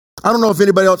I don't know if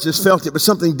anybody else has felt it, but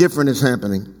something different is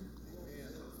happening.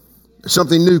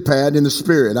 Something new, Pat, in the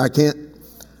spirit. I can't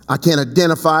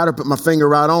identify it or put my finger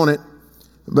right on it.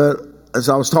 But as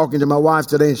I was talking to my wife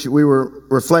today, and we were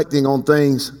reflecting on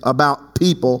things about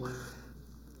people,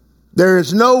 there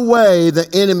is no way the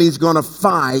enemy's going to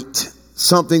fight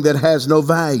something that has no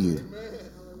value.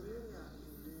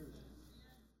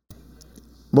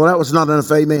 Well, that was not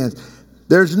enough amen.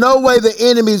 There's no way the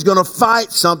enemy's going to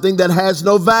fight something that has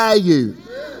no value.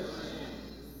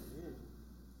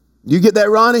 You get that,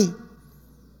 Ronnie?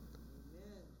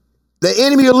 The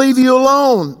enemy will leave you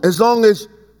alone as long as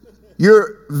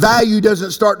your value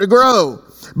doesn't start to grow.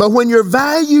 But when your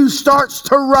value starts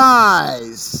to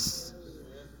rise,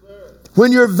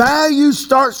 when your value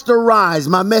starts to rise,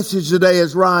 my message today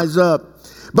is rise up.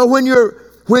 But when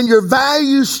your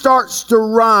value starts to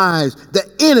rise, the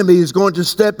enemy is going to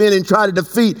step in and try to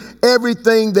defeat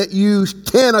everything that you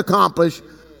can accomplish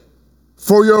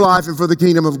for your life and for the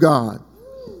kingdom of God.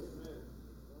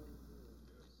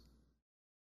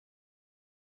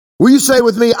 Will you say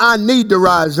with me, I need to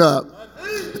rise up?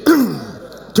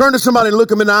 Turn to somebody and look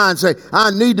them in the eye and say,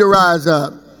 I need to rise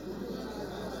up.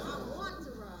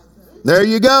 There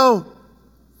you go.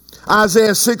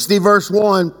 Isaiah 60 verse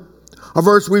 1, a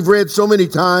verse we've read so many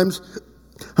times.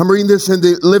 I'm reading this in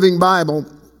the Living Bible.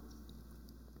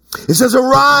 It says,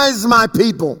 arise, my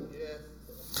people.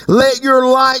 Let your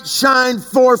light shine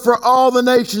forth for all the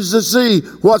nations to see.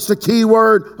 What's the key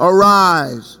word?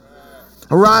 Arise.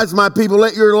 Arise, my people,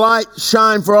 let your light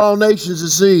shine for all nations to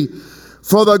see.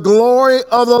 For the glory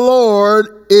of the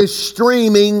Lord is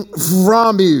streaming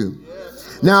from you.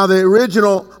 Now the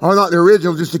original, or not the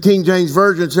original, just the King James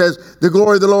Version says, the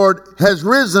glory of the Lord has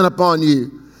risen upon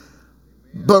you.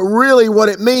 But really what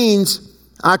it means,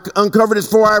 I uncovered this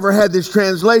before I ever had this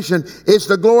translation, it's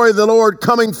the glory of the Lord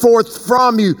coming forth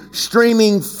from you,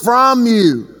 streaming from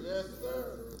you.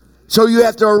 So you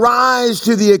have to arise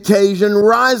to the occasion,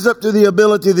 rise up to the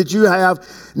ability that you have,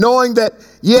 knowing that,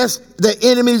 yes, the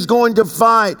enemy's going to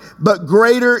fight, but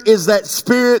greater is that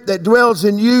spirit that dwells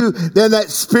in you than that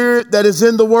spirit that is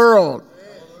in the world.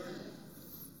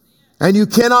 And you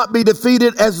cannot be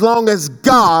defeated as long as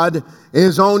God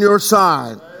is on your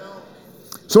side.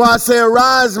 So I say,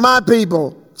 arise, my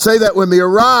people. Say that with me.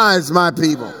 Arise, my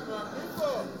people.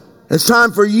 It's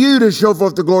time for you to show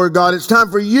forth the glory of God. It's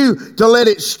time for you to let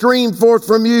it stream forth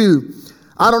from you.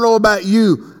 I don't know about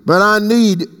you, but I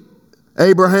need,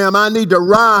 Abraham, I need to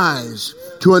rise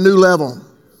to a new level.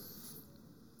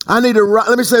 Let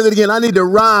me say that again. I need to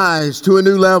rise to a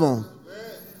new level.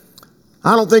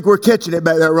 I don't think we're catching it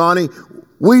back there, Ronnie.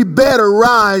 We better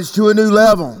rise to a new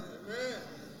level.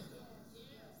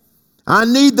 I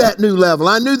need that new level.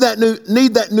 I need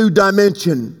that new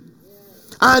dimension.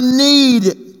 I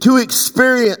need to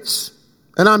experience,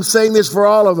 and I'm saying this for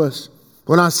all of us.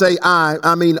 When I say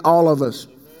I mean all of us.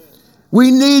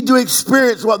 We need to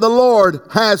experience what the Lord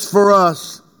has for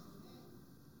us.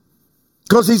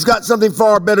 Because He's got something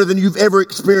far better than you've ever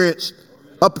experienced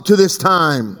up to this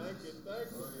time.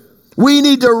 We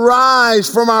need to rise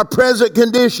from our present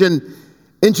condition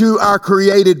into our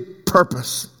created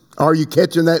purpose. Are you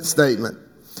catching that statement?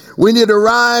 We need to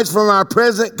rise from our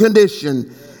present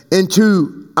condition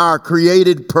into our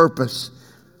created purpose.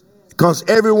 Because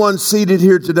everyone seated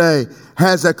here today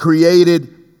has a created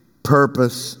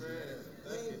purpose.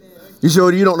 You say,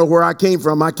 well, you don't know where I came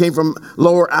from. I came from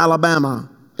Lower Alabama,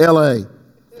 L.A.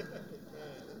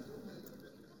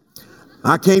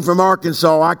 I came from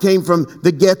Arkansas. I came from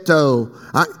the ghetto.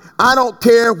 I don't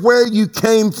care where you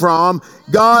came from.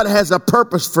 God has a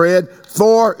purpose, Fred,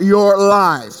 for your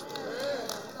life.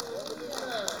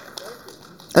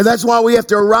 And that's why we have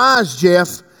to arise,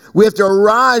 Jeff. We have to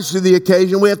arise to the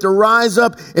occasion. We have to rise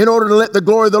up in order to let the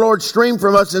glory of the Lord stream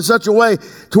from us in such a way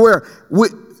to where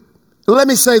let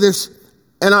me say this,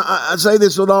 and I say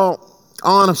this with all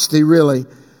honesty, really.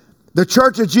 The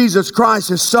Church of Jesus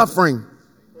Christ is suffering.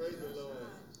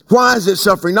 Why is it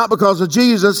suffering? Not because of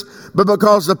Jesus, but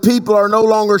because the people are no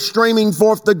longer streaming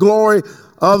forth the glory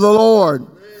of the Lord.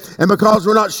 And because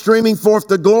we're not streaming forth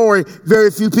the glory,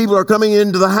 very few people are coming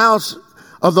into the house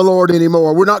of the Lord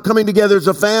anymore. We're not coming together as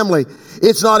a family.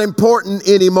 It's not important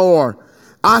anymore.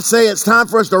 I say it's time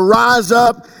for us to rise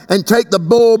up and take the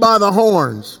bull by the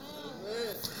horns.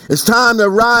 It's time to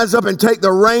rise up and take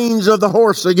the reins of the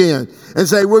horse again and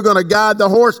say we're going to guide the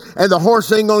horse and the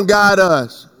horse ain't going to guide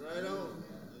us.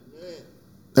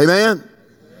 Amen?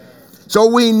 So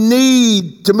we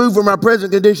need to move from our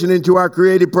present condition into our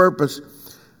created purpose.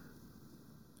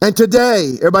 And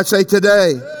today, everybody say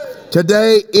today.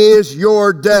 Today is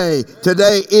your day.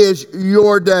 Today is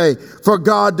your day for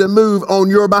God to move on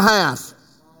your behalf.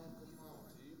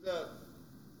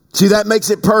 See, that makes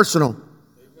it personal.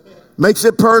 Makes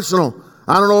it personal.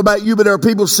 I don't know about you, but there are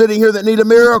people sitting here that need a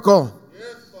miracle.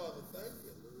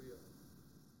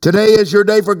 Today is your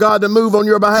day for God to move on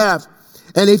your behalf.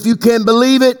 And if you can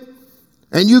believe it,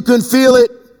 and you can feel it,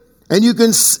 and you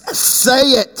can say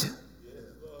it,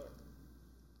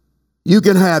 you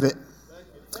can have it.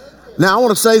 Now, I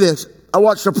want to say this. I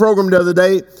watched a program the other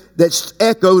day that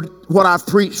echoed what I've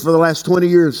preached for the last 20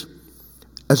 years.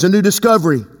 As a new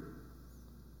discovery.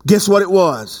 Guess what it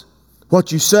was?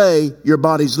 What you say, your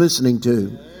body's listening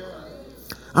to.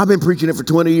 I've been preaching it for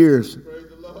 20 years.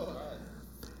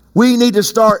 We need to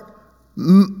start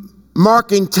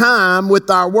marking time with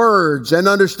our words and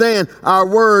understand our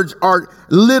words are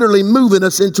literally moving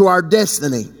us into our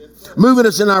destiny, moving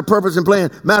us in our purpose and plan.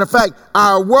 Matter of fact,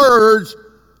 our words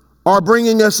are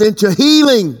bringing us into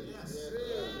healing.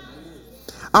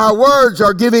 Our words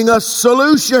are giving us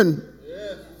solution.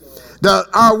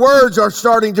 Our words are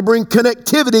starting to bring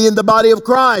connectivity in the body of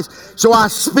Christ. So I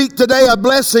speak today a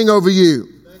blessing over you.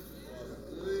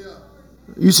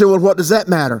 You say, well, what does that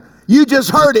matter? You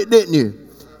just heard it, didn't you?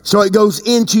 So it goes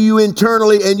into you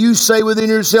internally and you say within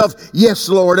yourself, yes,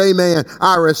 Lord, amen.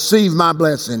 I receive my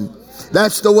blessing.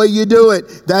 That's the way you do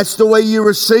it. That's the way you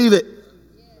receive it.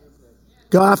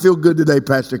 God, I feel good today,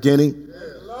 Pastor Kenny.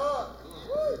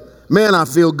 Man, I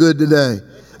feel good today.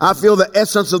 I feel the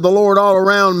essence of the Lord all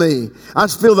around me. I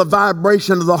feel the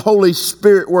vibration of the Holy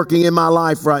Spirit working in my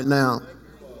life right now.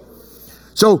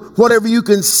 So whatever you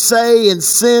can say and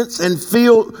sense and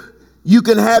feel, you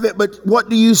can have it. But what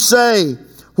do you say?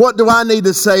 What do I need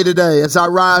to say today as I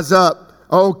rise up?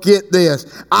 Oh, get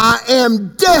this. I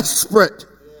am desperate.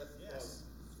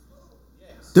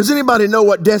 Does anybody know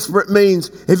what desperate means?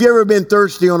 Have you ever been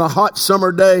thirsty on a hot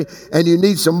summer day and you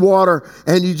need some water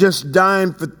and you just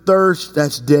dying for thirst?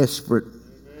 That's desperate.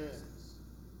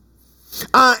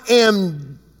 I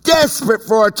am desperate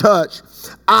for a touch.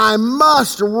 I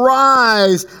must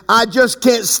rise. I just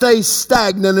can't stay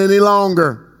stagnant any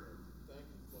longer.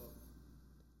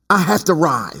 I have to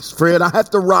rise, Fred. I have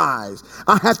to rise.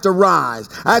 I have to rise.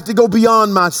 I have to go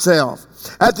beyond myself.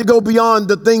 I have to go beyond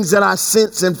the things that I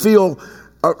sense and feel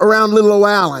around little O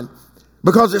Allen,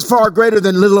 because it's far greater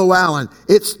than little O Allen.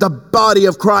 It's the body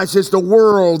of Christ. It's the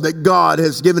world that God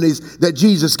has given that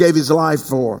Jesus gave his life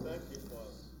for.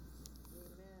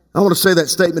 I want to say that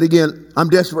statement again. I'm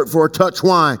desperate for a touch.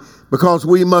 Why? Because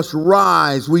we must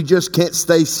rise. We just can't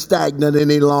stay stagnant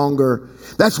any longer.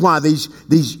 That's why these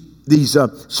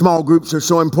small groups are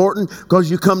so important, because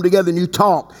you come together and you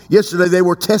talk. Yesterday they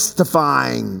were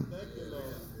testifying,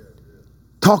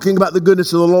 talking about the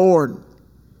goodness of the Lord.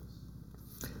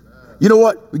 You know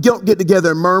what? We don't get together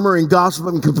and murmur and gossip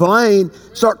and complain.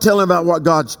 Start telling about what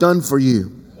God's done for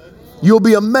you. You'll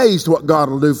be amazed what God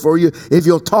will do for you if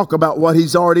you'll talk about what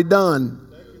he's already done.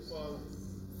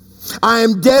 I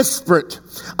am desperate.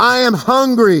 I am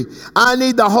hungry. I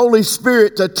need the Holy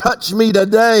Spirit to touch me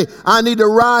today. I need to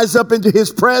rise up into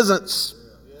his presence.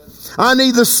 I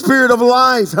need the Spirit of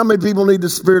life. How many people need the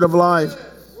Spirit of life?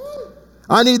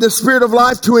 I need the Spirit of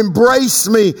life to embrace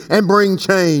me and bring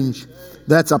change.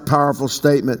 That's a powerful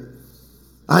statement.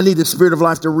 I need the Spirit of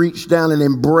life to reach down and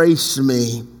embrace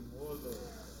me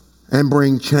and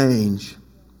bring change.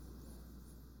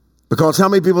 Because how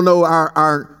many people know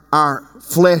our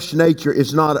flesh nature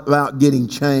is not about getting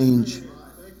change?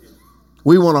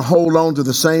 We want to hold on to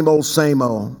the same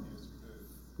old,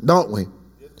 don't we?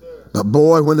 But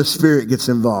boy, when the Spirit gets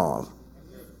involved,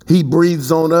 he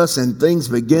breathes on us and things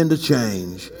begin to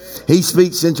change. He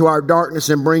speaks into our darkness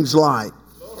and brings light.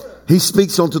 He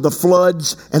speaks onto the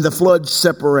floods, and the floods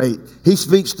separate. He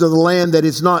speaks to the land that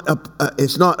is not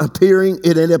appearing,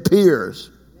 it appears.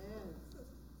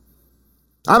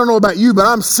 I don't know about you, but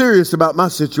I'm serious about my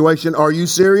situation. Are you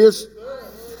serious?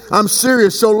 I'm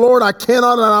serious. So, Lord, I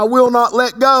cannot and I will not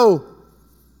let go.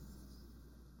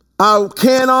 I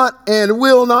cannot and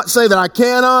will not say that I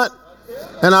cannot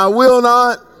and I will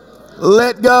not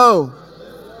let go.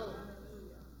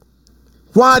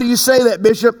 Why do you say that,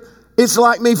 Bishop? It's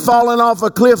like me falling off a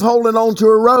cliff holding on to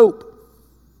a rope.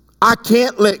 I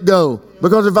can't let go,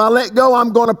 because if I let go,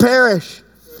 I'm going to perish.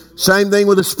 Same thing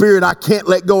with the Spirit. I can't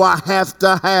let go. I have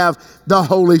to have the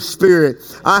Holy Spirit.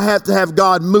 I have to have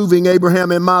God moving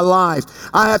Abraham in my life.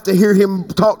 I have to hear him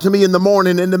talk to me in the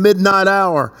morning, in the midnight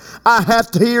hour. I have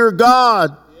to hear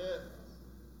God.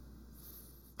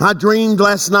 I dreamed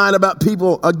last night about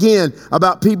people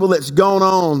that's gone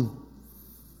on.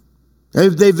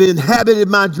 They've inhabited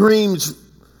my dreams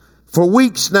for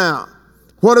weeks now.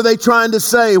 What are they trying to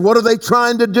say? What are they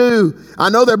trying to do? I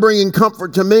know they're bringing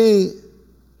comfort to me.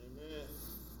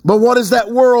 But what is that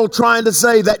world trying to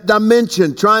say? That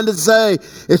dimension trying to say?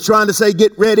 It's trying to say,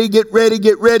 get ready, get ready,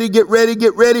 get ready, get ready,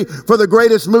 get ready for the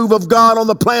greatest move of God on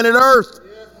the planet Earth.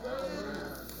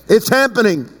 It's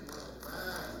happening.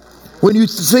 When you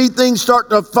see things start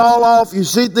to fall off, you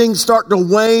see things start to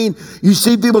wane, you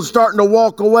see people starting to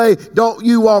walk away, don't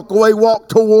you walk away, walk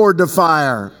toward the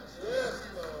fire.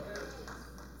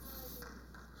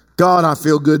 God, I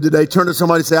feel good today. Turn to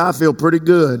somebody and say, I feel pretty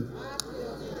good.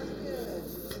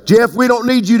 Jeff, we don't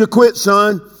need you to quit,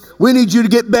 son. We need you to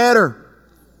get better.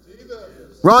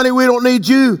 Ronnie, we don't need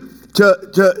you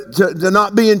to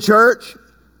not be in church.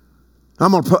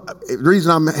 The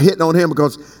reason I'm hitting on him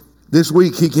because this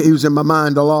week he was in my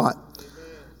mind a lot.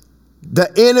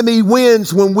 The enemy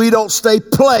wins when we don't stay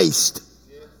placed.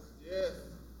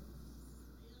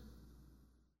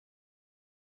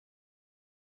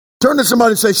 Turn to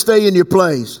somebody and say, stay in your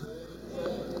place.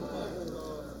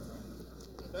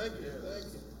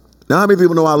 Now, how many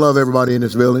people know I love everybody in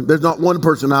this building? There's not one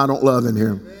person I don't love in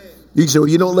here. You can say, well,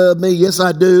 you don't love me? Yes,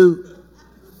 I do.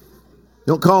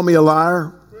 Don't call me a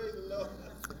liar.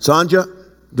 Sanja,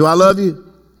 do I love you?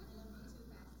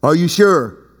 Are you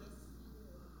sure?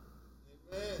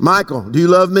 Michael, do you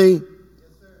love me?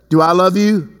 Do I love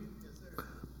you?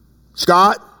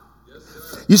 Scott?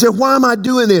 You say, why am I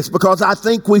doing this? Because I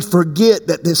think we forget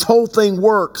that this whole thing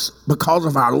works because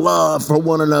of our love for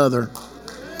one another.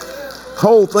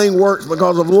 Whole thing works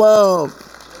because of love.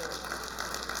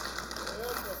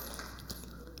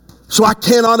 So I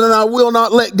cannot and I will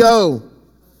not let go.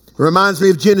 It reminds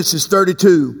me of Genesis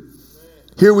 32.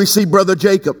 Here we see Brother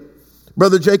Jacob.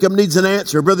 Brother Jacob needs an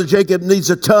answer. Brother Jacob needs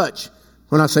a touch.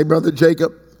 When I say Brother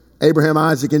Jacob, Abraham,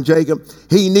 Isaac, and Jacob,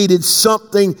 he needed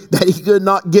something that he could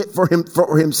not get for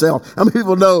himself. How many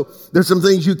people know there's some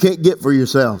things you can't get for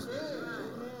yourself?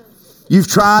 You've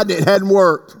tried, it hadn't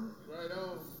worked.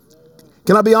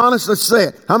 Can I be honest? Let's say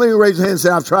it. How many raise your hand and say,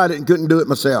 I've tried it and couldn't do it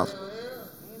myself?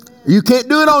 You can't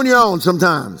do it on your own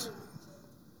sometimes.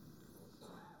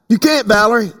 You can't,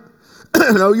 Valerie.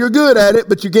 No, you're good at it,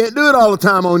 but you can't do it all the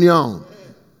time on your own.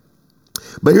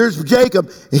 But here's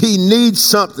Jacob. He needs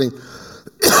something.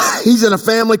 He's in a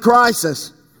family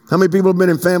crisis. How many people have been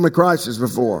in family crisis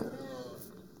before?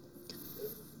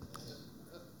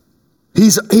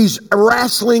 He's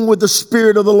wrestling with the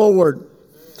Spirit of the Lord.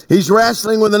 He's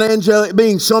wrestling with an angelic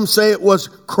being. Some say it was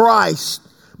Christ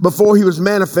before he was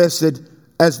manifested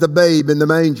as the babe in the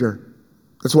manger.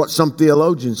 That's what some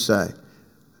theologians say.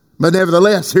 But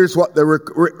nevertheless, here's what the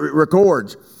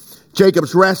records.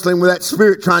 Jacob's wrestling with that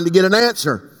spirit trying to get an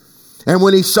answer. And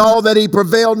when he saw that he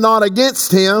prevailed not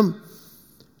against him,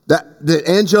 that the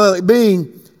angelic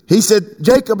being, he said,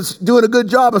 Jacob's doing a good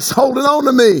job of holding on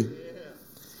to me.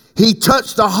 He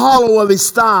touched the hollow of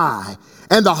his thigh.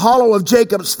 And the hollow of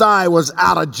Jacob's thigh was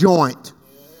out of joint.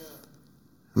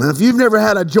 Now, if you've never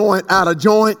had a joint out of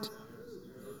joint,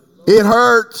 it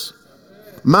hurts.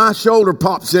 My shoulder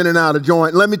pops in and out of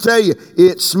joint. Let me tell you,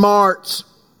 it smarts.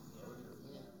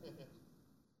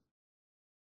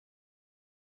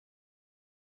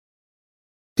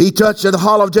 He touched the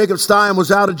hollow of Jacob's thigh and was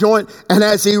out of joint. And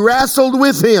as he wrestled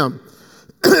with him,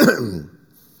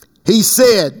 he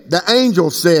said, the angel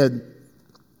said,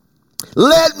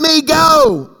 let me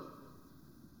go.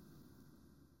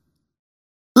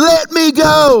 Let me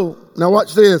go. Now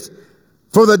watch this.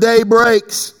 For the day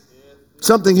breaks.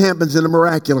 Something happens in the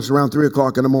miraculous around 3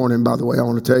 o'clock in the morning, by the way. I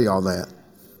want to tell you all that.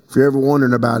 If you're ever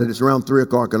wondering about it, it's around 3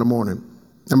 o'clock in the morning.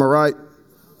 Am I right?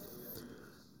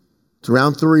 It's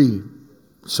around 3.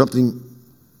 Something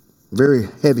very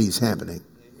heavy is happening.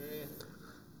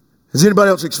 Has anybody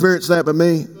else experienced that but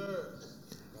me?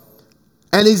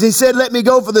 And he said, let me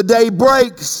go for the day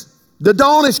breaks. The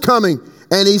dawn is coming.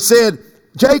 And he said,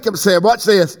 Jacob said, watch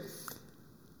this.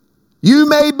 You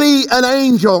may be an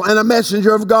angel and a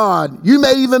messenger of God. You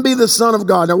may even be the Son of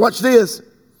God. Now watch this.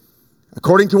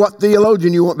 According to what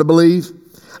theologian you want to believe,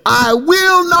 I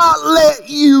will not let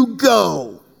you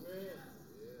go.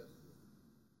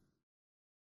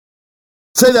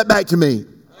 Say that back to me.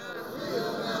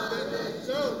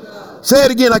 Say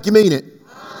it again like you mean it.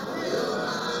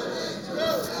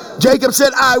 Jacob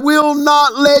said, I will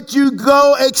not let you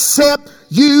go except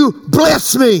you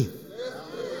bless me.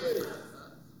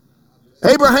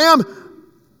 Abraham,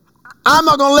 I'm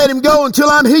not going to let him go until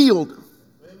I'm healed.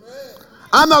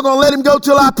 I'm not going to let him go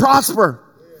till I prosper.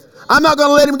 I'm not going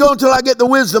to let him go until I get the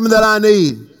wisdom that I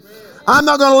need. I'm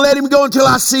not going to let him go until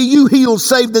I see you healed,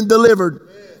 saved, and delivered.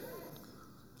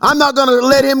 I'm not going to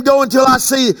let him go until I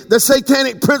see the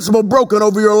satanic principle broken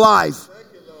over your life.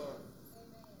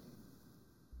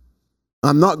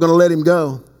 I'm not going to let him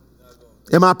go.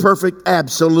 Am I perfect?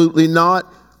 Absolutely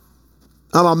not.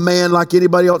 I'm a man like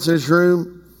anybody else in this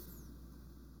room.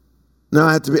 No,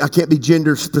 I can't be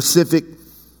gender specific.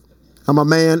 I'm a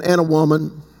man and a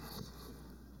woman.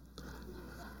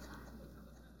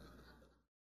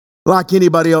 Like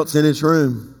anybody else in this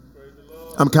room.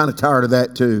 I'm kind of tired of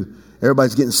that too.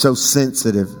 Everybody's getting so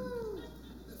sensitive.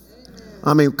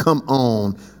 I mean, come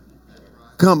on.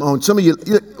 Come on. Some of you,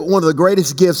 one of the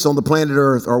greatest gifts on the planet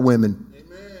Earth are women.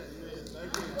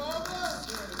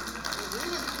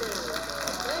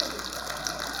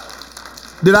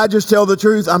 Did I just tell the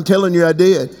truth? I'm telling you I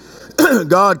did.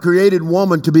 God created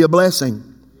woman to be a blessing.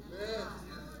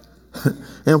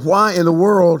 And why in the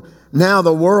world, now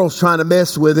the world's trying to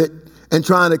mess with it and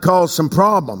trying to cause some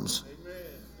problems.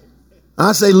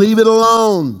 I say leave it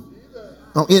alone.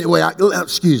 Oh, anyway,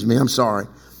 excuse me, I'm sorry.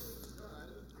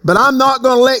 But I'm not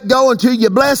going to let go until you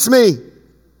bless me.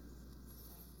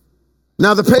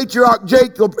 Now the patriarch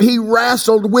Jacob, he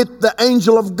wrestled with the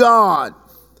angel of God.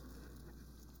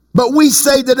 But we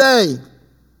say today,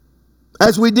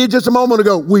 as we did just a moment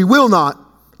ago, we will not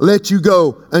let you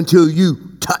go until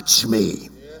you touch me.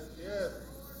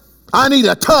 I need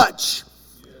a touch.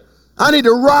 I need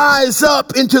to rise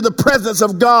up into the presence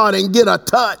of God and get a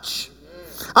touch.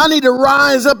 I need to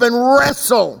rise up and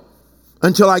wrestle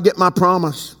until I get my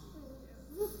promise.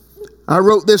 I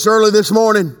wrote this early this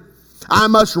morning. I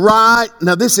must rise.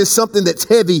 Now this is something that's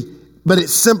heavy, but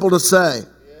it's simple to say.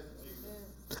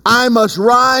 I must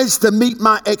rise to meet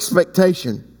my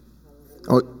expectation.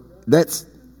 Oh,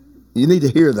 you need to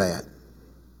hear that.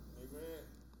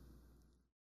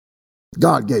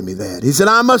 God gave me that. He said,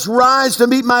 I must rise to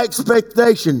meet my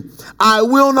expectation. I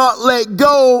will not let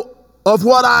go of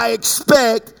what I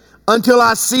expect until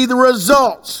I see the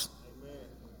results.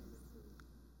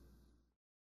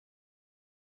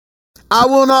 I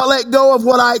will not let go of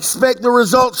what I expect the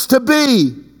results to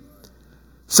be.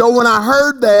 So when I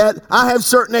heard that, I have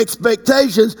certain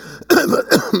expectations,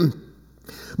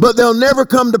 but they'll never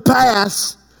come to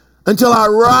pass until I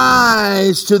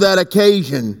rise to that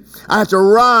occasion. I have to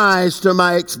rise to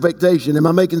my expectation. Am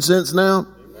I making sense now?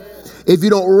 Amen. If you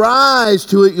don't rise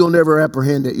to it, you'll never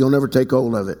apprehend it. You'll never take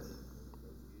hold of it.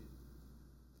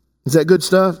 Is that good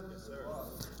stuff? Yes, sir.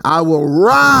 I will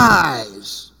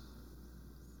rise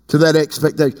to that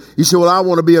expectation. You say, well, I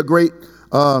want to be a great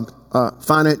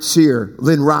financier.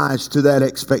 Then rise to that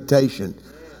expectation.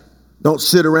 Don't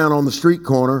sit around on the street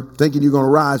corner thinking you're going to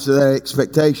rise to that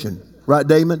expectation. Right,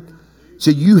 Damon? So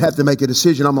you have to make a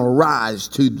decision. I'm going to rise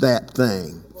to that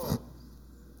thing.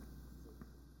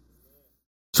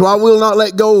 So I will not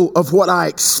let go of what I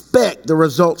expect the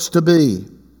results to be.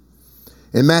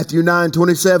 In Matthew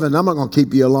 9:27, I'm not going to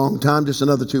keep you a long time, just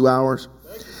another 2 hours.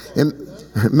 In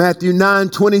Matthew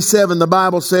 9:27, the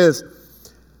Bible says,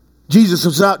 Jesus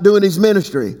was out doing his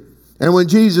ministry. And when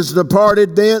Jesus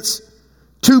departed thence,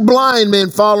 2 blind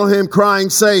men followed him, crying,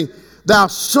 saying, Thou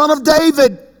Son of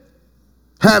David,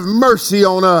 have mercy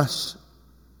on us.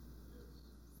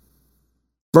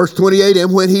 Verse 28,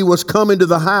 and when he was come into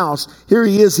the house, here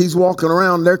he is, he's walking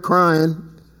around, they're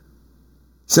crying.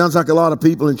 Sounds like a lot of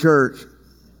people in church.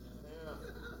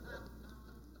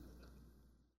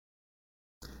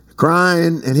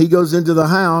 Crying, and he goes into the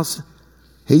house.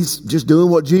 He's just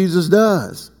doing what Jesus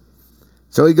does.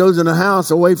 So he goes in the house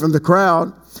away from the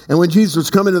crowd. And when Jesus was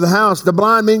coming to the house, the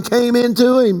blind men came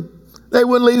into him. They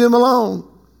wouldn't leave him alone.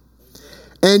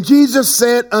 And Jesus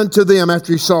said unto them,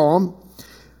 after he saw them,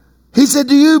 he said,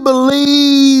 do you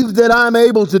believe that I'm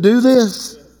able to do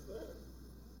this?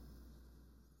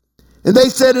 And they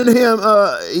said unto him,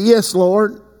 yes,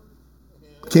 Lord.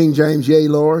 King James, yea,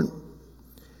 Lord.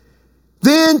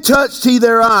 Then touched he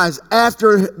their eyes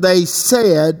after they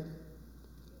said,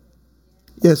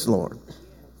 yes, Lord.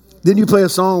 Didn't you play a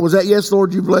song? Was that Yes,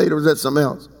 Lord you played, or was that something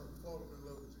else?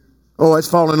 Oh, it's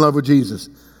Fall in Love with Jesus.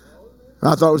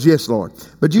 I thought it was Yes, Lord.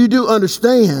 But you do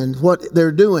understand what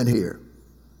they're doing here.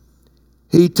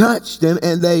 He touched them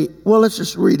and let's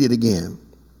just read it again.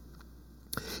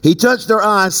 He touched their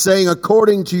eyes, saying,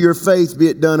 according to your faith be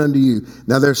it done unto you.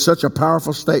 Now there's such a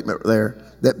powerful statement there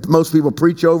that most people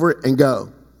preach over it and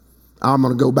go. I'm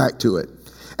going to go back to it.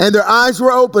 And their eyes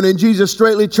were open, and Jesus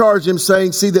straightly charged them,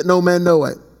 saying, see that no man know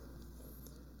it.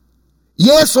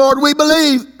 Yes, Lord, we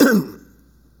believe.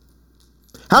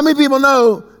 How many people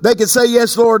know they could say,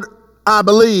 yes, Lord, I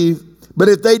believe, but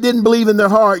if they didn't believe in their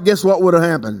heart, guess what would have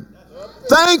happened?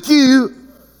 Thank you.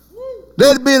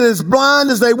 They'd have been as blind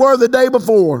as they were the day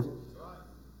before.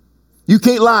 You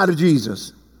can't lie to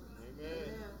Jesus.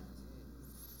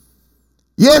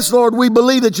 Yes, Lord, we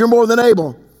believe that you're more than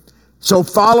able. So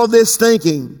follow this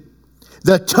thinking.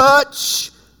 The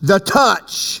touch,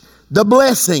 the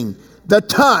blessing, the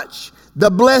touch,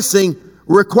 the blessing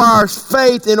requires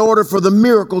faith in order for the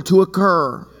miracle to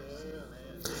occur.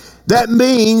 That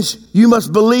means you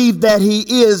must believe that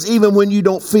He is even when you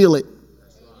don't feel it.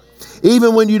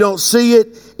 Even when you don't see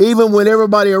it. Even when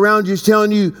everybody around you is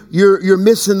telling you you're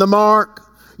missing the mark.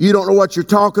 You don't know what you're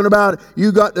talking about.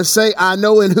 You got to say, I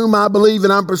know in whom I believe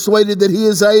and I'm persuaded that He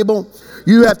is able.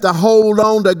 You have to hold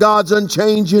on to God's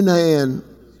unchanging hand.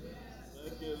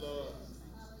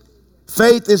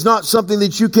 Faith is not something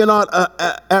that you cannot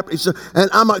and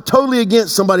I'm totally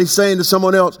against somebody saying to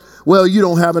someone else, well, you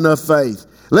don't have enough faith.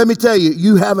 Let me tell you,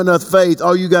 you have enough faith.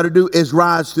 All you got to do is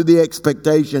rise to the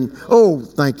expectation. Oh,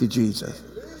 thank you, Jesus.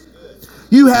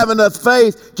 You have enough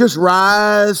faith. Just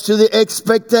rise to the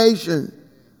expectation.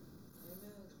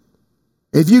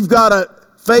 If you've got a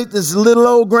faith that's a little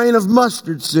old grain of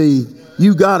mustard seed,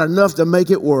 you got enough to make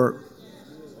it work.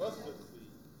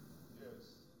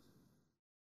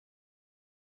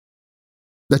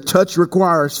 The touch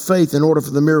requires faith in order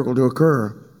for the miracle to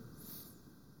occur.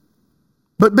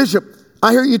 But Bishop,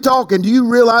 I hear you talking. Do you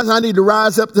realize I need to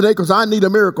rise up today because I need a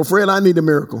miracle? Friend, I need a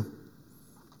miracle.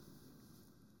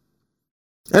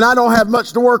 And I don't have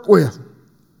much to work with.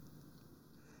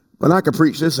 But I could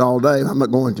preach this all day. I'm not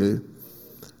going to.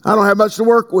 I don't have much to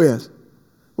work with.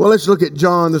 Well, let's look at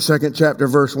John, the 2nd chapter,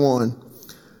 verse 1.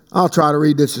 I'll try to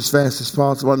read this as fast as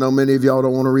possible. I know many of y'all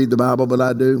don't want to read the Bible, but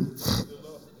I do.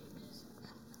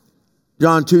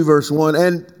 John 2, verse 1.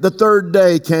 And the third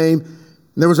day came.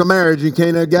 There was a marriage in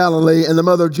Cana of Galilee, and the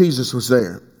mother of Jesus was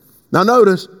there. Now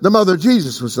notice, the mother of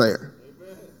Jesus was there.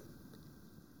 Amen.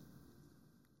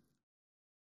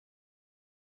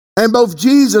 And both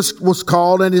Jesus was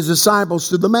called and his disciples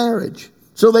to the marriage.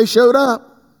 So they showed up.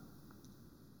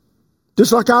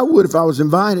 Just like I would if I was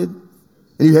invited.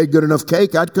 And you had good enough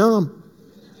cake, I'd come.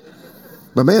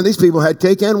 But man, these people had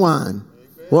cake and wine. Amen.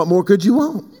 What more could you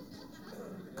want?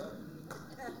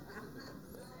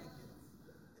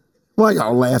 Why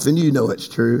y'all laughing? You know it's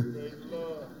true.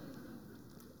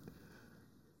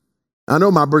 I know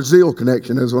my Brazil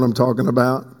connection is what I'm talking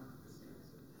about.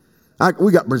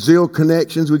 We got Brazil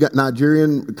connections. We got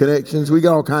Nigerian connections. We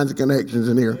got all kinds of connections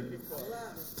in here.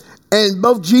 And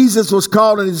both Jesus was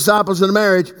called and his disciples in the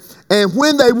marriage. And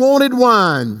when they wanted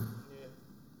wine,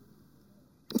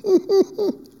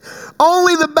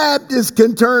 only the Baptists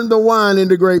can turn the wine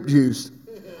into grape juice.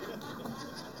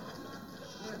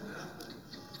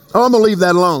 Oh, I'm going to leave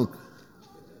that alone.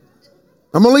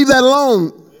 I'm going to leave that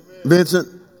alone, Vincent.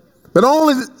 But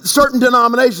only certain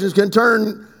denominations can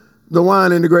turn the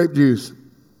wine into grape juice.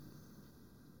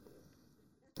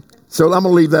 So I'm going to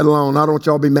leave that alone. I don't want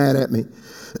y'all to be mad at me.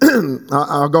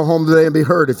 I'll go home today and be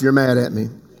hurt if you're mad at me.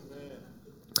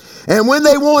 And when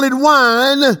they wanted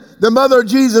wine, the mother of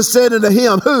Jesus said unto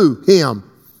him, who? Him.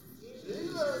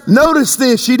 Jesus. Notice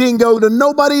this. She didn't go to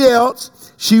nobody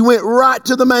else. She went right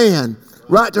to the man.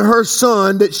 Right to her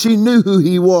son that she knew who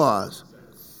he was.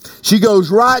 She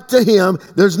goes right to him.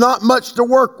 There's not much to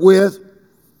work with.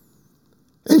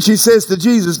 And she says to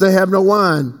Jesus, they have no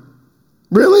wine.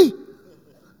 Really?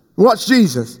 Watch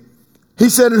Jesus. He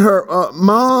said to her,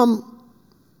 Mom,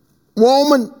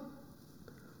 woman,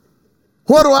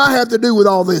 what do I have to do with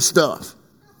all this stuff?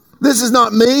 This is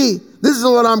not me. This is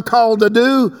what I'm called to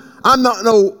do. I'm not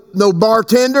no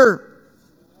bartender.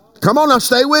 Come on now,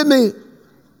 stay with me.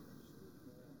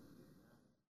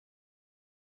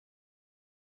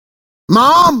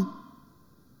 Mom,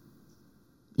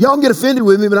 y'all can get offended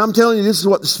with me, but I'm telling you, this is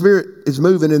what the Spirit is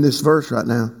moving in this verse right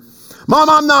now. Mom,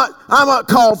 I'm not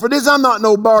called for this. I'm not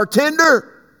no bartender.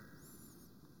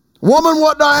 Woman,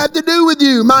 what do I have to do with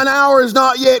you? Mine hour is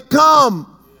not yet come.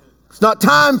 It's not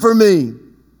time for me.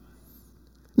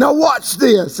 Now watch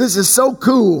this. This is so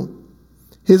cool.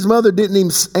 His mother didn't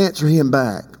even answer him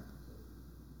back.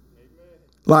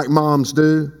 Like moms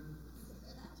do.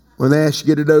 When they ask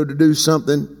you to do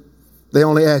something, they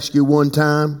only ask you one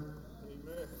time.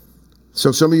 Amen.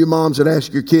 So some of you moms that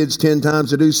ask your kids 10 times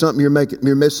to do something, you're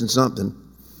missing something.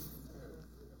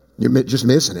 You're just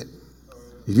missing it.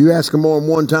 If you ask them more than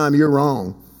one time, you're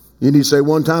wrong. You need to say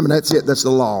one time and that's it. That's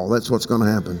the law. That's what's going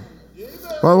to happen.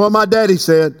 Well, what my daddy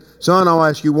said, son, I'll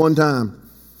ask you one time.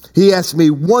 He asked me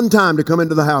one time to come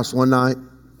into the house one night.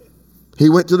 He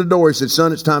went to the door. He said,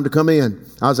 son, it's time to come in.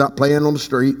 I was out playing on the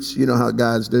streets. You know how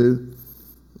guys do.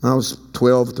 I was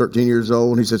 12, 13 years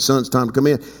old, and he said, son, it's time to come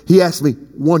in. He asked me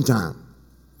one time.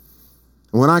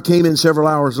 And when I came in several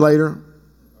hours later,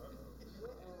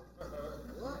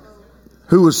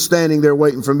 who was standing there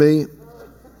waiting for me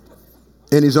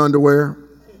in his underwear?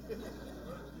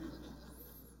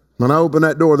 When I opened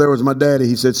that door, there was my daddy.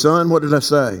 He said, son, what did I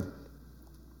say?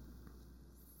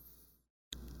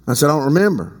 I said, I don't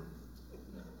remember.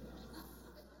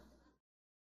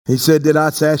 He said, did I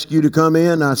ask you to come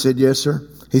in? I said, yes, sir.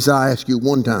 He said, I asked you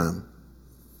one time.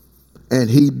 And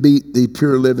he beat the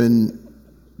pure living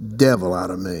devil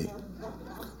out of me.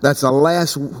 That's the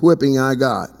last whipping I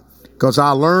got, because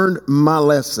I learned my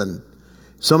lesson.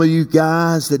 Some of you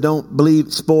guys that don't believe,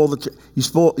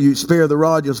 you spare the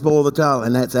rod, you'll spoil the child,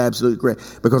 and that's absolutely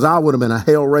correct. Because I would have been a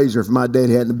hell raiser if my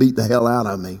daddy hadn't beat the hell out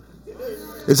of me.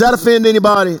 Does that offend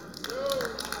anybody? And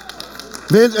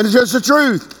it's just the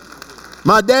truth.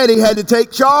 My daddy had to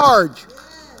take charge.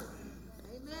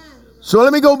 So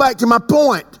let me go back to my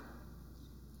point.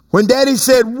 When daddy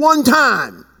said one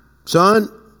time, son,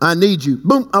 I need you.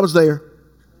 Boom, I was there.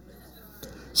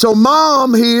 So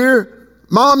mom here,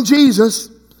 Mom Jesus,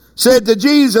 said to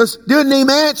Jesus, didn't even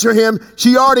answer him.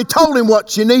 She already told him what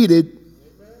she needed.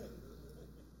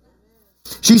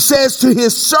 She says to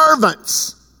his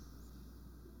servants,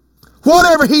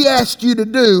 whatever he asks you to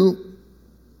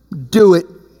do it.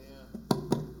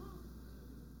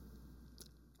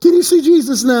 Can you see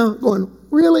Jesus now going,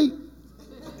 really?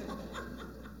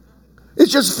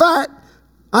 It's just fact.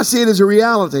 I see it as a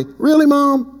reality. Really,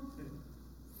 Mom?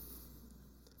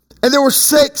 And there were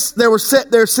six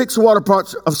water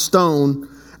pots of stone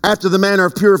after the manner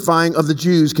of purifying of the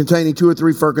Jews, containing 2 or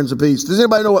 3 firkins apiece. Does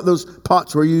anybody know what those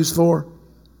pots were used for?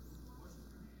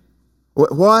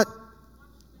 What?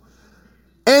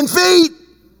 And feet.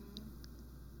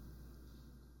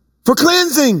 For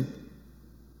cleansing.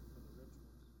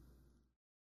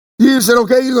 You said,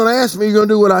 okay, you're going to ask me, you're going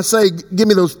to do what I say. Give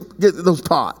me those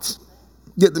pots.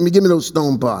 Give me those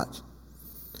stone pots.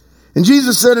 And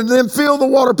Jesus said to them, fill the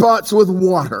water pots with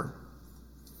water.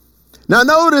 Now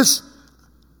notice,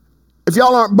 if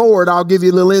y'all aren't bored, I'll give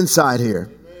you a little insight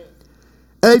here.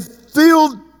 And they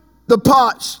filled the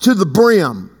pots to the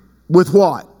brim with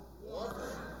what? Water.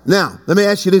 Now, let me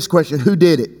ask you this question. Who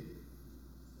did it?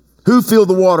 Who filled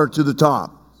the water to the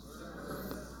top?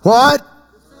 What?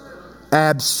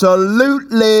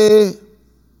 Absolutely.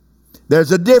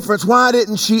 There's a difference. Why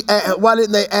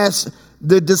didn't they ask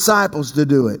the disciples to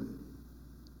do it?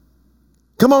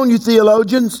 Come on, you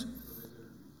theologians.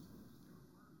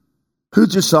 Who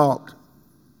just talked?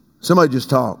 Somebody just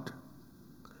talked.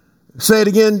 Say it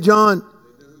again, John.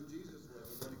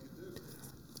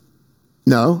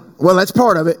 No. Well, that's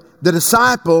part of it. The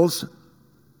disciples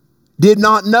did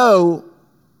not know.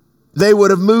 They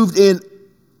would have moved in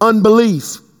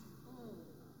unbelief.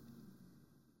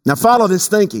 Now follow this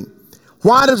thinking.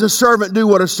 Why does a servant do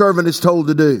what a servant is told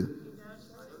to do?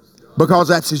 Because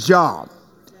that's his job.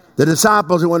 The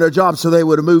disciples, it wasn't their job, so they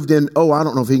would have moved in, oh, I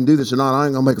don't know if he can do this or not. I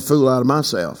ain't going to make a fool out of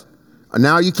myself. And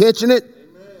now are you catching it?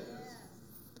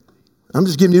 I'm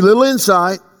just giving you a little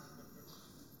insight.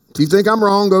 If you think I'm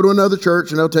wrong, go to another church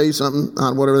and they'll tell you something,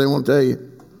 whatever they want to tell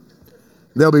you.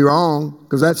 They'll be wrong,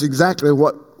 because that's exactly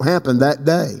what happened that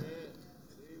day.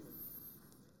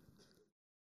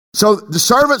 So the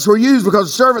servants were used because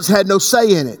the servants had no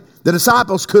say in it. The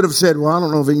disciples could have said, well, I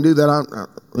don't know if he can do that.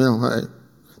 Hey.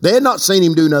 They had not seen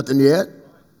him do nothing yet.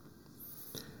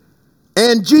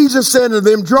 And Jesus said to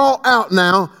them, draw out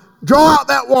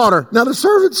that water. Now the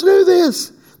servants knew this.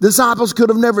 The disciples could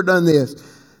have never done this,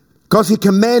 because he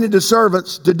commanded the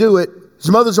servants to do it. His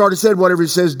mother's already said whatever he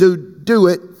says, do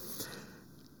it.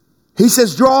 He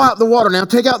says, draw out the water. Now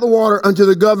take out the water unto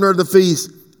the governor of the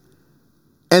feast.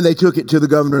 And they took it to the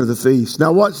governor of the feast.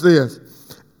 Now watch this.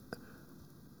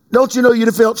 Don't you know you'd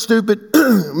have felt stupid?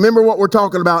 Remember what we're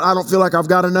talking about. I don't feel like I've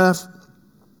got enough.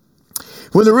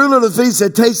 When the ruler of the feast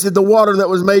had tasted the water that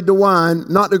was made to wine,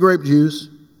 not the grape juice.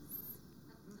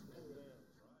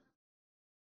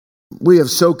 We have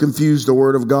so confused the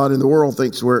word of God, and the world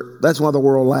thinks that's why the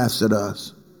world laughs at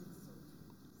us.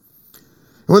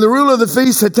 When the ruler of the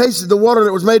feast had tasted the water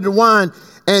that was made to wine,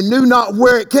 and knew not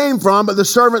where it came from, but the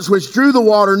servants which drew the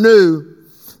water knew,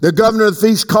 the governor of the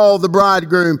feast called the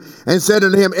bridegroom and said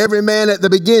unto him, every man at the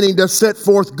beginning does set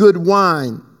forth good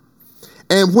wine.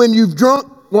 And when you've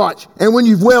drunk, watch, and when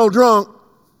you've well drunk,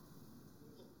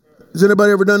 has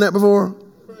anybody ever done that before?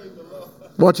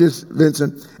 Watch this,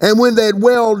 Vincent. And when they had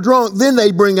well drunk, then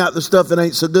they bring out the stuff that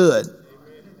ain't so good.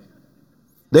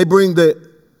 They bring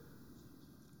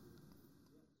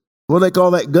what do they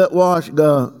call that gut wash?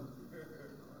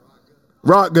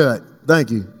 Rock gut.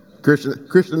 Thank you.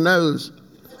 Christian knows.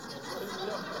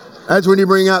 That's when you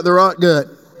bring out the rock gut.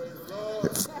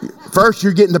 First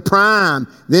you're getting the prime.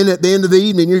 Then at the end of the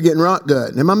evening you're getting rock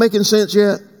gut. Am I making sense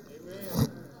yet?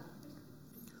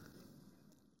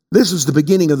 This was the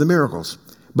beginning of the miracles.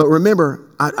 But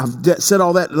remember, I've said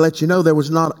all that to let you know there was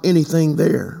not anything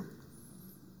there.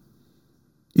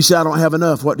 You say, I don't have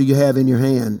enough. What do you have in your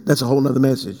hand? That's a whole nother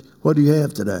message. What do you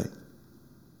have today?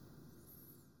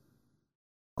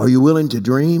 Are you willing to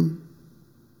dream?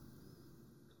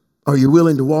 Are you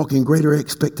willing to walk in greater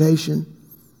expectation?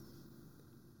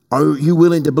 Are you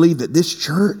willing to believe that this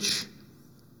church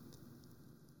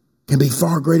can be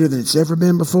far greater than it's ever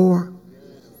been before?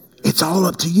 It's all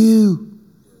up to you.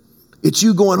 It's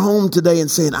you going home today and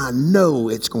saying, I know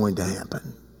it's going to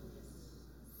happen.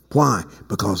 Why?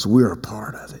 Because we're a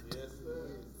part of it.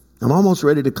 I'm almost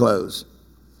ready to close.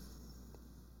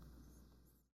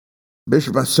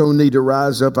 Bishop, I so need to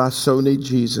rise up. I so need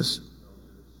Jesus.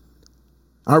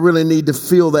 I really need to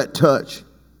feel that touch.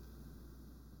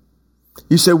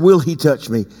 You said, will he touch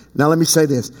me? Now let me say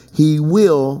this. He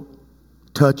will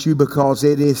touch you because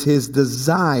it is his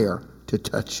desire to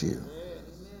touch you.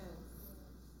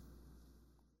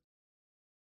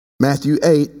 Matthew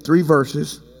 8, 3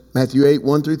 verses. Matthew 8,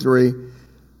 1 through 3.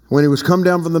 When he was come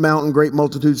down from the mountain, great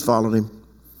multitudes followed him.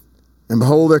 And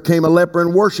behold, there came a leper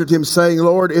and worshipped him, saying,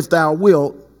 Lord, if thou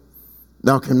wilt,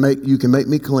 you can make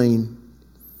me clean.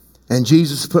 And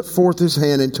Jesus put forth his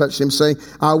hand and touched him, saying,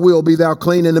 I will, be thou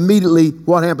clean. And immediately,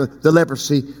 what happened? The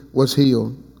leprosy was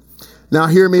healed. Now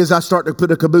hear me as I start to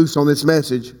put a caboose on this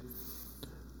message.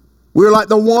 We're like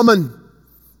the woman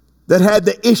that had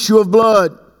the issue of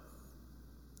blood.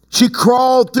 She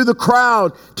crawled through the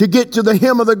crowd to get to the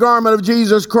hem of the garment of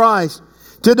Jesus Christ.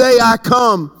 Today I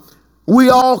come. We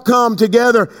all come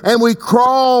together and we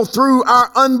crawl through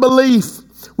our unbelief.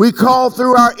 We crawl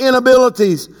through our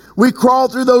inabilities. We crawl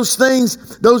through those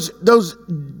things, those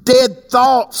dead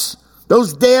thoughts,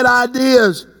 those dead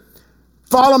ideas.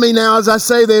 Follow me now as I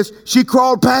say this. She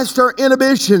crawled past her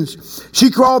inhibitions.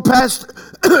 She crawled past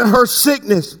her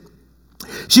sickness.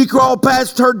 She crawled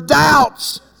past her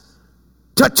doubts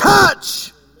to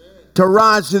touch, to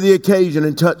rise to the occasion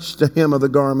and touch the hem of the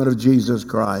garment of Jesus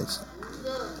Christ.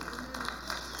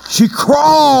 She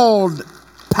crawled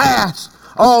past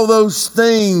all those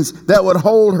things that would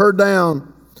hold her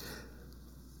down.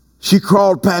 She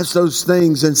crawled past those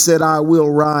things and said, I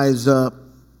will rise up.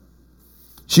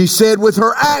 She said with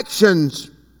her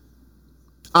actions,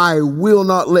 I will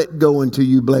not let go until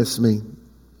you bless me.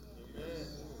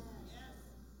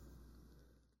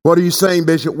 What are you saying,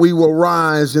 Bishop? We will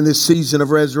rise in this season of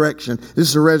resurrection. This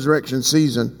is a resurrection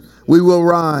season. We will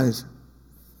rise.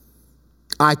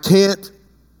 I can't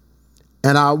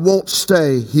and I won't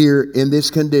stay here in this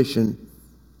condition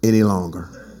any longer.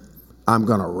 I'm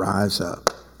going to rise up.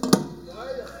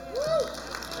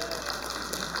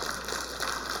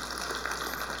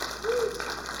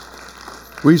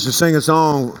 We used to sing a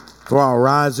song for I'll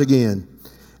rise again.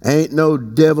 Ain't no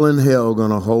devil in hell going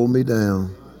to hold me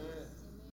down.